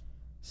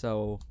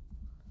 So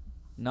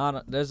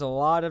there's a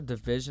lot of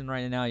division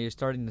right now. You're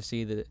starting to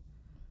see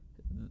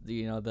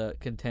the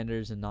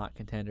contenders and not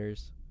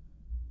contenders,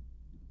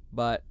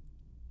 but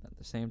at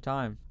the same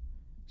time,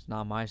 it's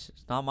not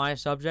my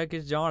subject.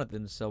 It's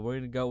Jonathan's, so we're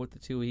gonna go with the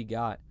two he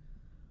got.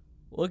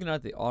 Looking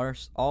at the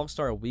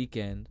All-Star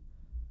Weekend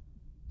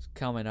is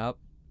coming up.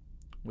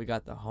 We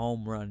got the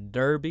Home Run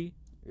Derby.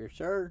 Yes,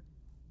 sir.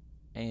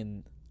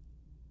 And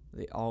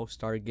the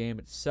All-Star Game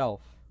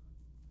itself.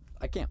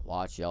 I can't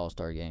watch the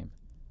All-Star Game.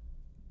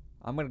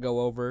 I'm going to go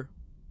over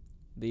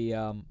the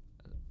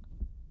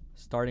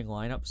starting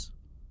lineups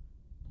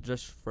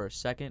just for a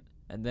second,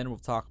 and then we'll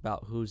talk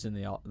about who's in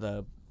the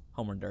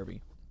Home Run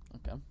Derby.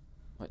 Okay.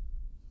 What?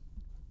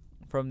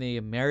 From the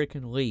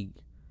American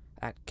League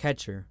at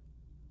catcher,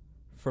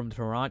 from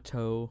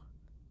Toronto,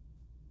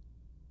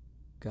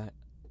 got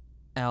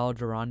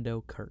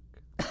Alderando Kirk.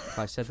 If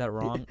I said that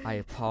wrong, I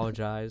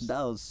apologize.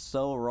 That was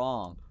so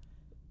wrong.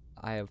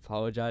 I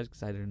apologize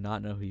because I do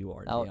not know who you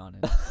are, to be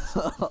honest.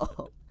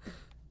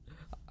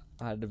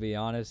 I had to be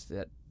honest.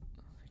 That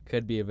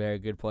could be a very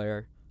good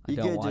player. I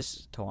don't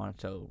watch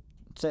Toronto.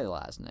 Say the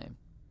last name.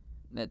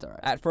 It's all right.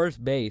 At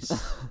first base,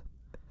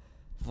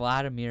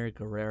 Vladimir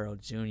Guerrero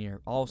Jr.,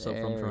 also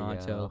from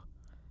Toronto.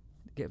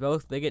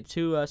 They get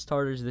two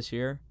starters this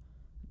year.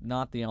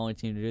 Not the only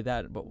team to do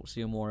that, but we'll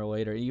see more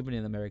later, even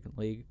in the American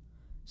League.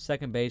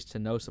 Second base, to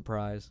no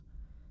surprise,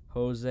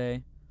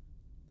 Jose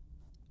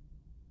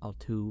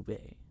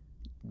Altuve.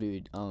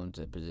 Dude owns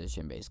a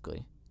position,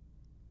 basically.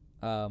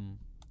 Yeah,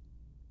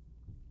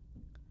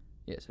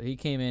 so he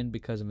came in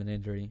because of an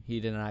injury. He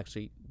didn't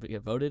actually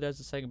get voted as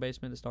the second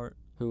baseman to start.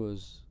 Who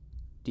was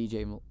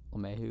DJ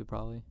LeMahieu,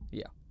 probably?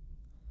 Yeah.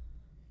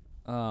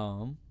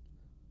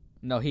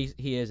 No, he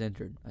is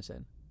injured, I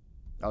said.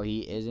 Oh,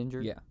 he is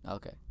injured? Yeah.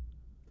 Okay.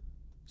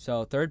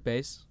 So, third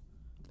base,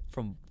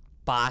 from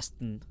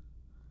Boston,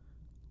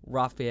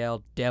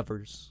 Rafael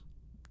Devers.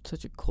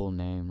 Such a cool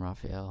name,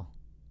 Rafael.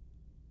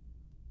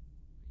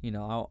 You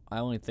know, I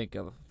only think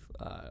of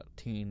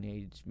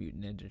Teenage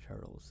Mutant Ninja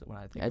Turtles when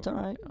I think That's of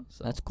all right.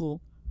 So That's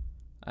cool.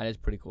 That is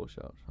pretty cool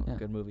show. Yeah.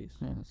 Good movies.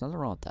 Yeah, there's nothing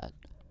wrong with that.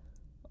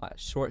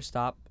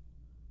 Shortstop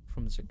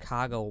from the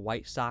Chicago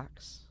White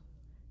Sox,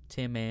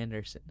 Tim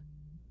Anderson.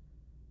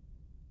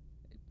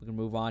 We can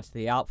move on to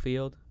the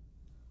outfield.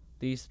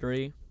 These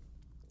three,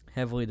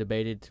 heavily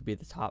debated to be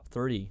the top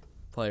 3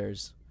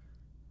 players.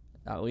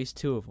 At least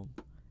 2 of them.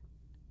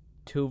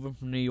 2 of them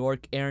from New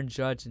York, Aaron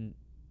Judge and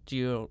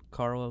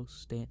Giancarlo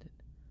Stanton.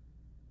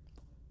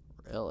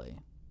 Really?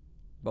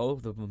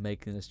 Both of them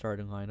making the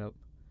starting lineup.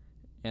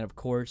 And, of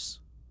course,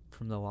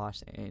 from the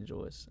Los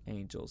Angeles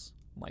Angels,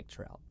 Mike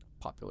Trout.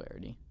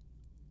 Popularity.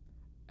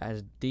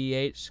 As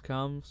DH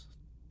comes,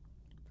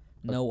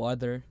 no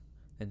other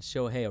than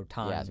Shohei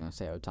Ohtani. Yeah, I was going to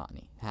say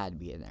Ohtani. Had to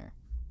be in there.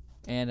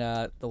 And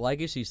the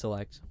Legacy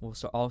Select will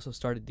also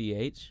start at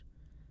DH.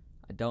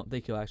 I don't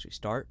think he'll actually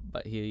start,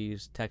 but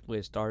he's technically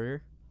a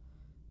starter.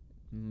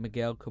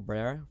 Miguel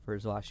Cabrera for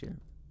his last year.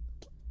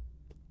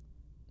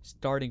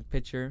 Starting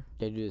pitcher.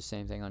 They do the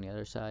same thing on the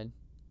other side?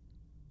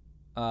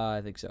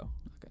 I think so.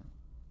 Okay.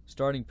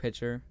 Starting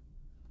pitcher.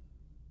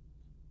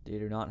 They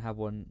do not have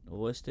one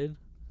listed.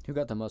 Who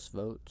got the most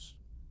votes?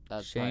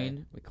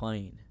 Shane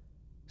McClain.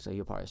 So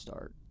he'll probably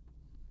start.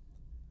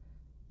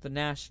 The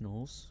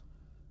Nationals.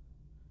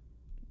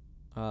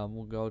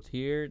 We'll go to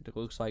here. It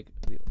looks like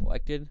the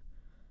elected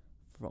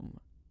from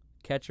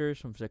catchers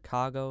from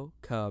Chicago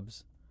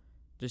Cubs.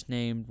 Just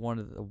named one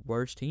of the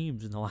worst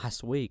teams in the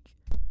last week.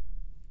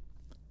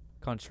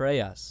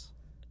 Contreras.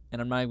 And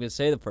I'm not even going to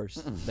say the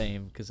first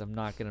name because I'm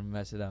not going to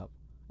mess it up.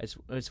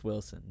 It's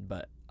Wilson,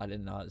 but I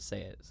didn't know how to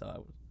say it, so I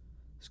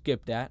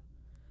skipped that.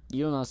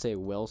 You don't know how to say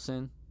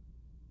Wilson?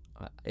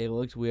 It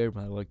looked weird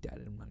when I looked at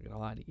it. I'm not going to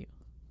lie to you.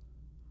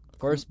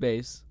 First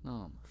base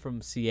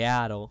from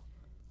Seattle,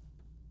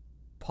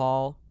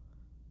 Paul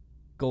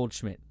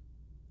Goldschmidt.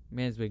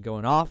 Man's been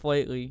going off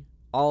lately,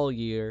 all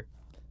year,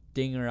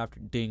 dinger after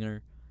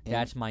dinger.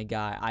 That's my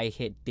guy. I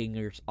hit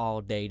dingers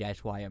all day.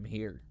 That's why I'm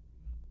here.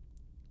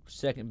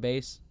 Second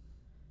base,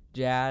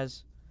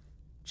 Jazz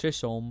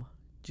Chisholm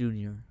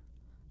Jr.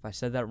 If I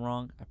said that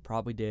wrong, I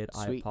probably did.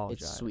 I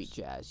apologize. It's Sweet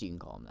Jazz. You can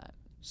call him that.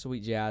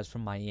 Sweet Jazz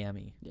from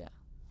Miami. Yeah.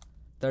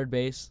 Third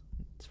base,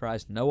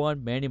 surprised no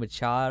one, Manny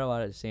Machado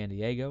out of San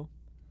Diego.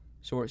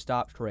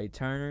 Shortstop, Trey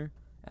Turner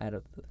out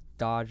of the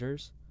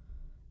Dodgers.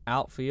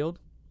 Outfield,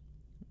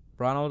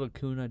 Ronald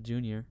Acuna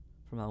Jr.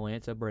 from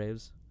Atlanta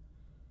Braves.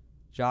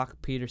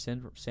 Jock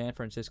Peterson from San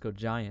Francisco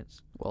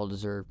Giants. Well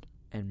deserved.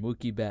 And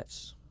Mookie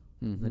Betts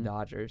from the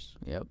Dodgers.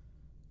 Yep.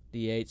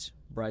 DH,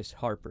 Bryce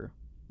Harper.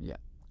 Yeah.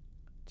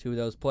 Two of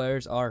those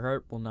players are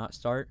hurt, will not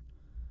start.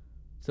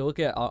 So look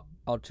at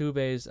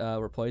Altuve's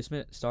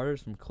replacement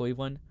starters from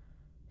Cleveland.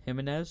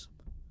 Jimenez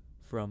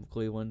from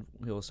Cleveland,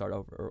 he will start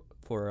over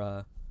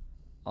for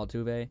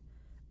Altuve.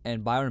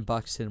 And Byron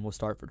Buxton will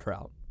start for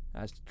Trout,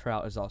 as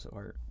Trout is also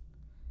hurt.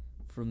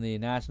 From the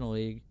National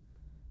League,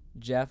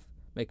 Jeff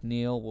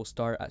McNeil will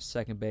start at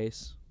second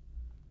base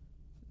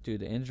due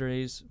to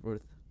injuries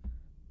with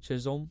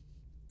Chisholm.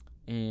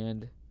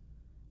 And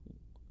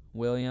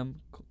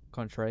William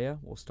Contreras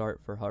will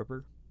start for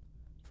Harper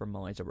from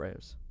Atlanta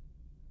Braves.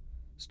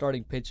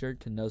 Starting pitcher,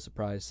 to no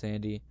surprise,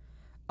 Sandy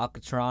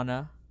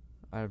Alcantara.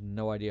 I have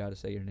no idea how to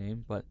say your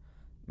name, but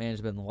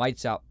man's been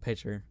lights out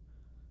pitcher.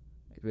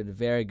 He's been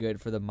very good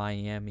for the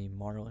Miami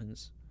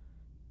Marlins.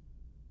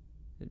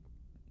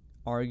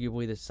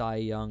 Arguably the Cy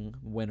Young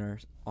winner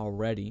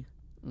already,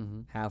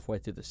 halfway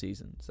through the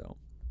season. So,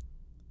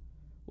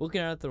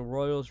 looking at the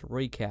Royals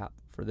recap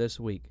for this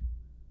week,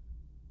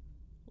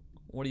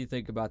 what do you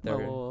think about their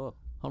Home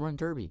Run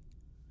Derby?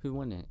 Who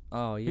won it?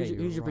 Oh yeah,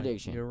 who's your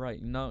prediction? You're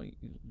right. No,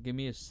 give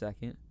me a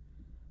second.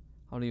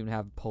 I don't even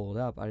have it pulled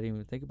up. I didn't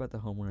even think about the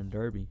Home Run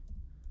Derby.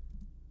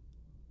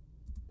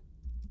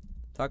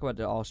 Talk about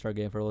the All-Star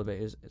game for a little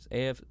bit.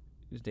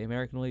 Is the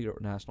American League or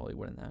National League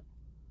winning that?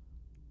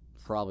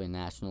 Probably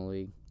National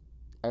League.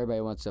 Everybody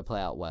wants to play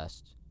out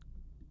west.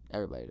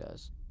 Everybody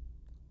does.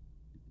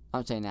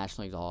 I'm saying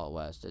National League's all out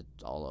west.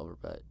 It's all over,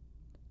 but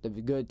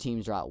the good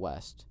teams are out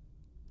west.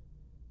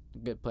 The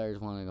good players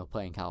want to go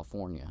play in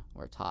California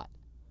where it's hot.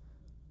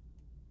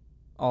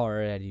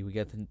 Alrighty, we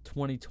got the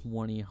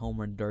 2020 Home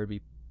Run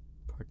Derby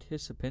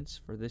participants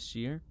for this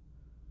year.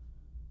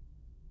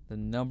 The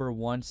number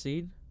 1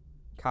 seed,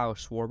 Kyle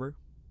Schwarber,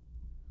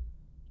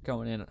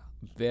 going in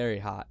very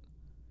hot,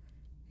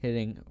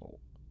 hitting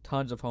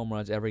tons of home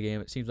runs every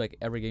game. It seems like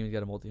every game he's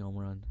got a multi-home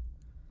run.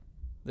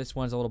 This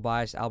one's a little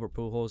biased. Albert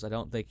Pujols, I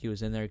don't think he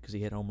was in there because he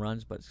hit home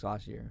runs, but it's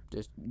last year.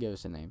 Just give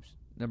us the names.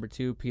 Number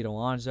 2, Pete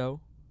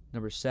Alonso.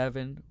 Number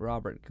 7,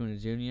 Robert Acuna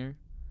Jr.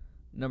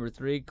 Number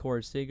 3,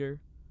 Corey Seager.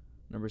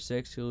 Number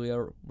 6,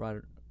 Julio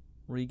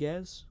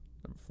Rodriguez.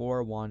 Number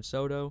 4, Juan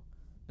Soto.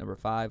 Number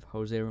 5,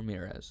 Jose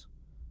Ramirez.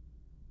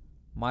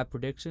 My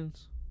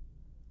predictions?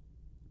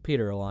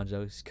 Peter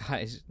Alonso. This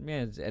guy's,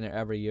 man,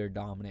 every year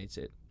dominates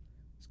it.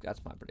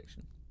 That's my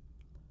prediction.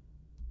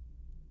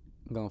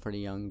 I'm going for the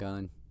young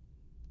gun.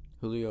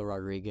 Julio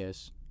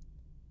Rodriguez.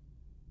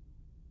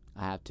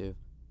 I have to.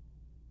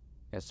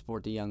 Gotta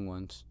support the young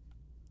ones.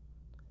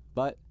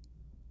 But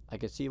I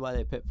can see why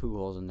they put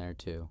Pujols in there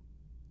too.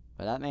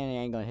 But that man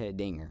ain't gonna hit a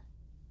dinger.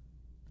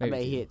 Maybe I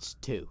bet two. he hits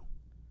 2.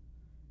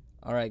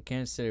 All right,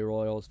 Kansas City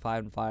Royals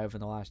 5-5 in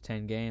the last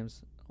 10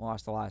 games.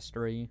 Lost the last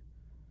 3.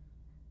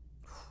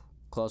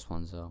 Close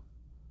ones though.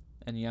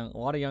 And a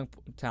lot of young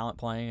talent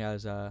playing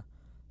as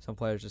some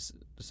players just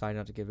decided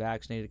not to get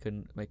vaccinated,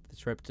 couldn't make the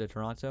trip to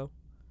Toronto.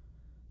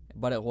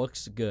 But it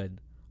looks good.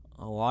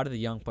 A lot of the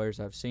young players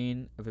I've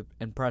seen have been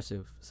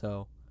impressive.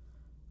 So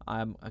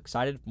I'm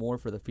excited more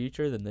for the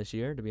future than this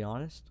year, to be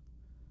honest.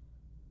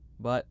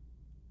 But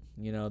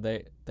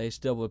they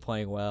still were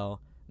playing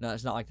well. No,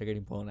 it's not like they're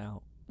getting blown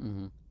out.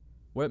 Mm-hmm.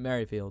 Whit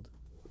Merrifield,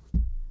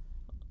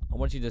 I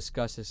want you to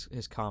discuss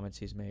his comments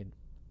he's made.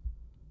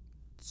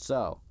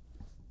 So,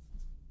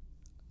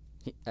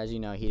 as you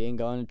know, he didn't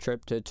go on a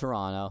trip to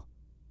Toronto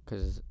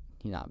because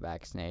he's not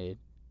vaccinated.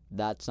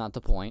 That's not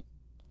the point.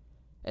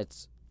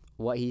 It's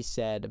what he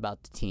said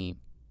about the team.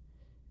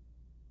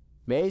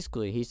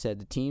 Basically, he said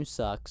the team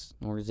sucks,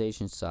 the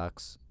organization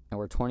sucks, and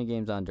we're 20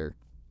 games under.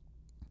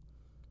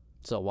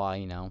 So why,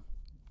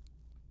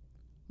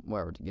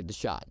 whatever, to get the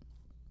shot.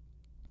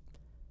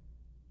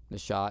 The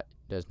shot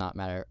does not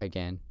matter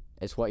again.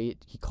 It's what he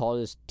called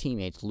his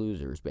teammates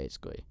losers,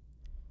 basically.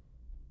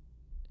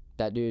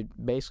 That dude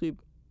basically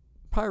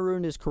probably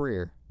ruined his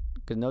career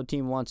because no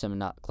team wants him in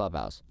that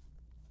clubhouse.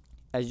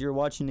 As you're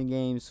watching the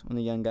games when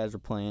the young guys were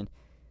playing,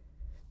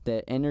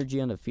 the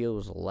energy on the field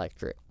was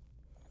electric.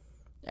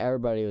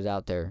 Everybody was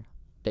out there.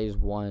 They just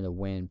wanted to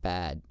win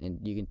bad, and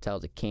you can tell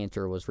the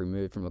cancer was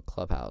removed from the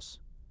clubhouse.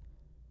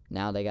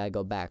 Now they got to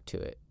go back to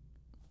it.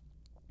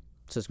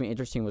 So it's going to be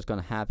interesting what's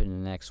going to happen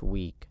in the next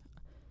week.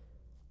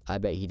 I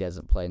bet he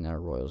doesn't play in that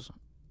Royals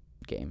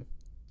game.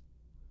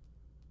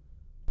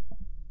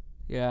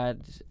 Yeah,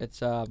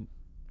 it's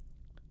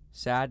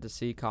sad to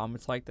see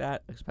comments like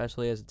that,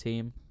 especially as a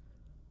team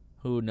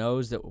who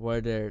knows that where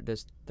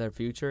their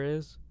future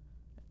is.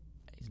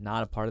 He's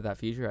not a part of that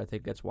future. I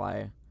think that's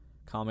why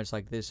comments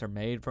like this are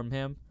made from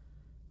him.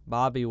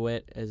 Bobby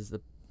Witt is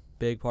the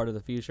big part of the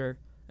future,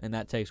 and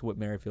that takes Whit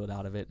Merrifield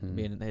out of it,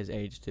 being his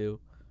age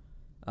too.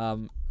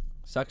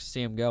 Sucks to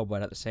see him go,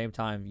 but at the same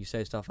time, you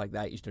say stuff like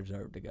that, you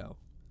deserve to go.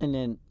 And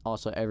then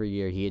also every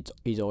year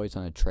he's always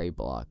on a trade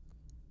block.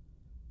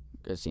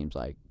 It seems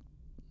like.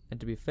 And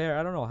to be fair,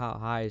 I don't know how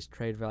high his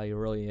trade value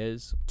really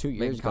is. 2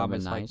 years ago,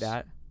 comments nice. like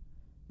that.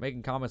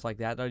 Making comments like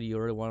that, though, do you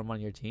really want him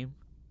on your team?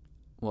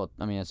 Well,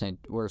 I mean, I'm saying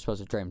we're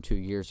supposed to trade him 2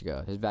 years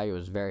ago. His value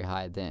was very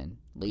high then,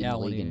 leading the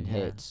league in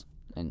hits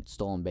and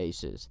stolen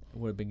bases. It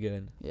would have been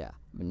good. Yeah,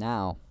 but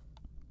now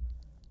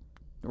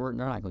they're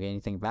not going to get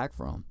anything back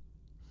from him.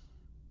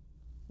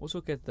 Let's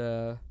look at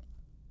the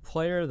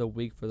player of the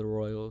week for the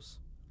Royals.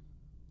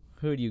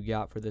 Who do you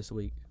got for this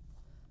week?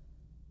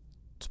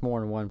 It's more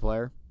than one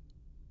player.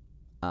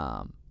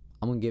 I'm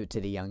going to give it to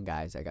the young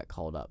guys that got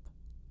called up.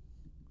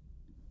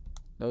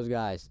 Those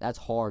guys, that's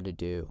hard to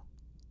do.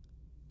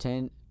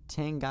 10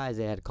 guys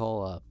they had to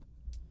call up,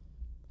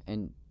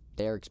 and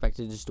they're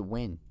expected just to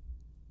win.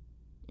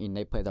 And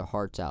they play their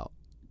hearts out.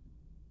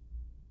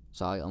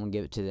 So I'm going to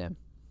give it to them.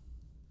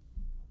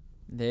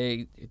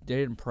 They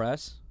did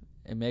impress.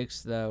 It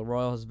makes the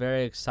Royals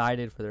very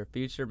excited for their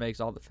future, makes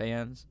all the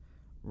fans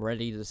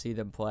ready to see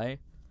them play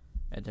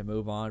and to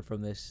move on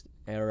from this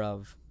era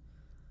of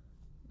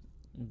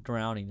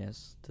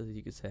drowniness,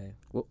 you could say.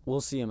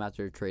 We'll see them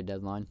after the trade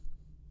deadline.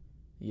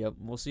 Yep,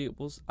 we'll see.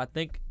 I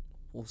think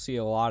we'll see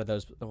a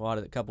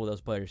couple of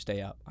those players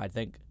stay up. I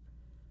think,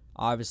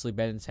 obviously,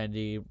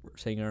 Benintendi,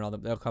 Singer, and all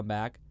them, they'll come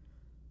back,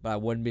 but I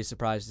wouldn't be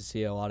surprised to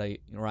see a lot of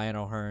Ryan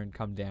O'Hearn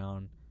come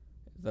down.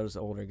 Those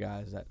older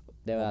guys that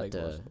they'll have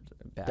to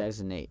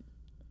designate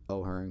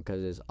O'Hearn because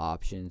of his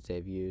options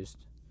they've used,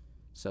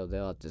 so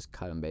they'll have to just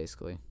cut him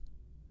basically,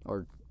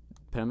 or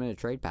put him in a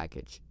trade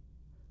package.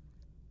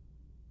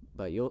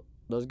 But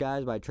those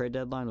guys by trade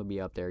deadline will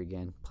be up there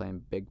again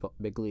playing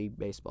big league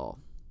baseball.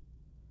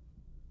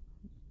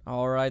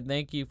 All right,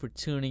 thank you for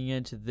tuning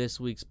in to this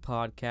week's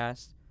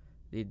podcast,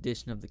 the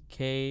edition of The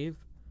Cave.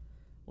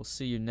 We'll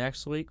see you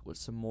next week with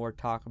some more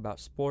talk about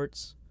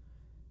sports,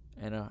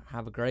 and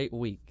have a great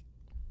week.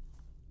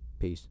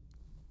 Peace.